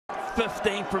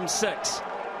15 from 6.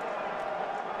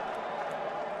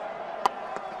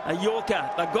 A Yorker,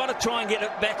 they've got to try and get it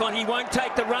back on. He won't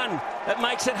take the run. It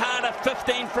makes it harder.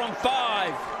 15 from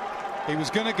 5. He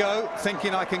was going to go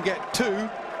thinking I can get 2,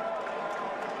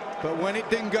 but when it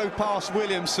didn't go past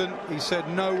Williamson, he said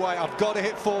no way, I've got to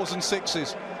hit 4s and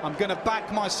 6s. I'm going to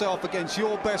back myself against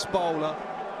your best bowler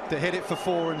to hit it for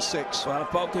 4 and 6. Well, if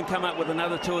Bolt can come up with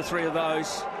another 2 or 3 of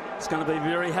those, it's going to be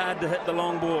very hard to hit the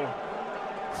long ball.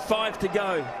 5 to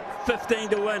go, 15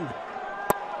 to win.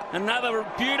 Another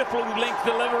beautiful length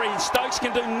delivery. Stokes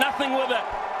can do nothing with it.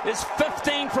 It's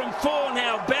 15 from 4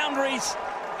 now. Boundaries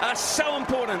are so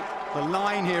important. The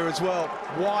line here as well,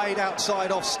 wide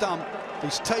outside off stump.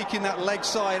 He's taking that leg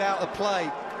side out of play.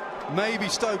 Maybe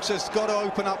Stokes has got to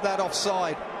open up that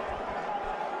offside.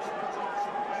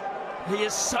 He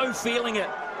is so feeling it.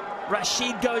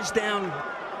 Rashid goes down,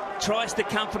 tries to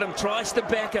comfort him, tries to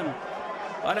back him.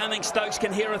 I don't think Stokes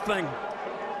can hear a thing.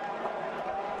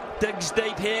 Digs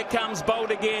deep, here comes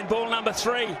Bolt again, ball number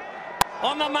 3.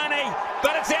 On the money,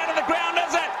 but it's out of the ground,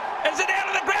 is it? Is it out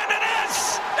of the ground? It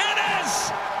is! It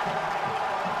is!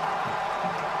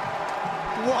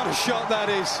 What a shot that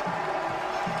is.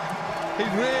 He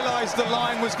realised the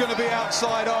line was going to be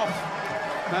outside off,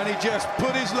 and he just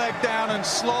put his leg down and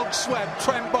slog swept.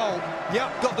 Trent Bolt,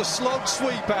 yep, got the slog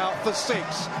sweep out for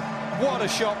 6. What a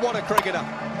shot, what a cricketer.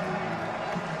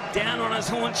 Down on his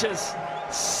haunches,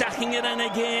 sucking it in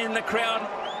again. The crowd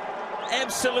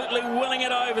absolutely willing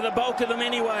it over, the bulk of them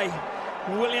anyway.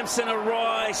 Williamson, a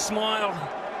wry smile.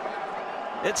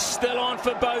 It's still on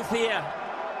for both here.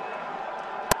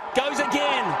 Goes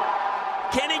again.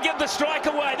 Can he give the strike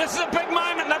away? This is a big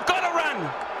moment. They've got to run.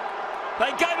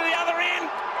 They go to the other end.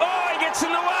 Oh, he gets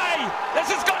in the way. This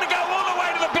has got to go all the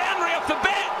way to the boundary off the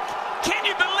bat. Can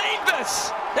you believe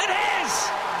this? It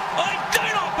has. I do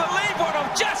not believe what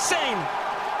I've just seen.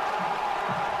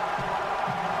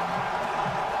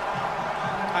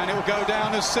 And it will go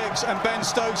down as 6, and Ben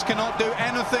Stokes cannot do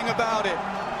anything about it.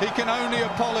 He can only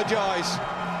apologise.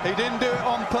 He didn't do it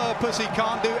on purpose. He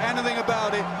can't do anything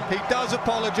about it. He does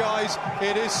apologise.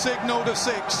 It is signalled a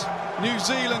 6. New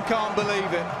Zealand can't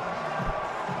believe it.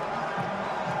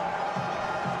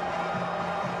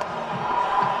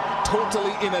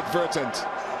 Totally inadvertent.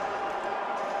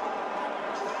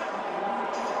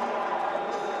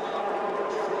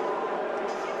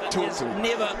 He has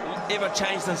never, ever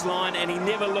changed his line, and he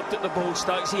never looked at the ball,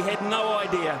 Stokes. He had no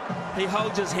idea. He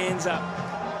holds his hands up.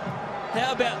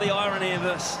 How about the irony of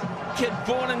this? Kid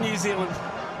born in New Zealand,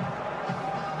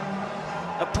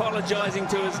 apologising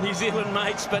to his New Zealand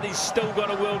mates, but he's still got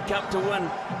a World Cup to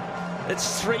win.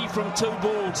 It's 3 from 2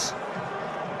 balls.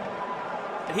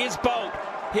 Here's Bolt.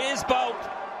 Here's Bolt.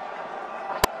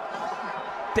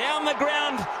 Down the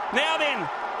ground. Now then,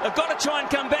 they've got to try and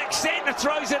come back. Santner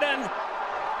throws it in.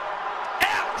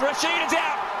 Out! Rashid is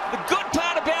out. The good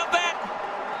part about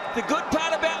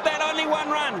that, only 1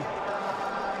 run.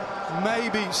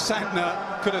 Maybe Santner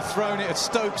could have thrown it at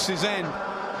Stokes' end.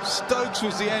 Stokes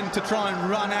was the end to try and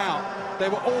run out. They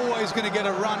were always going to get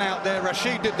a run out there.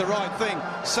 Rashid did the right thing,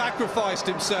 sacrificed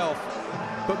himself.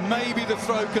 But maybe the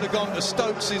throw could have gone to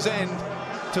Stokes' end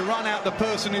to run out the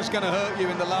person who's going to hurt you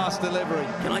in the last delivery.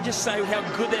 Can I just say how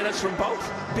good that is from Bolt?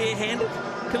 Barehanded.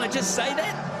 Can I just say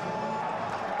that?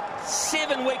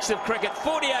 7 weeks of cricket,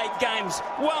 48 games,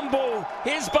 1 ball.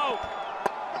 Here's Bolt.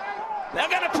 They're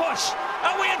going to push.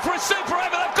 Are we in for a super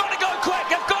over? They've got to go quick.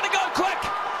 They've got to go quick.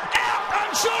 Out.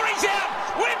 I'm sure he's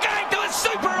out. We're going to a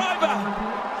super over.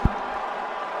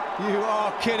 You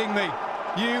are kidding me.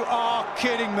 You are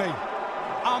kidding me.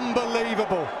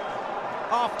 Unbelievable.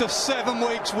 After 7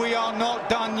 weeks, we are not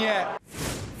done yet.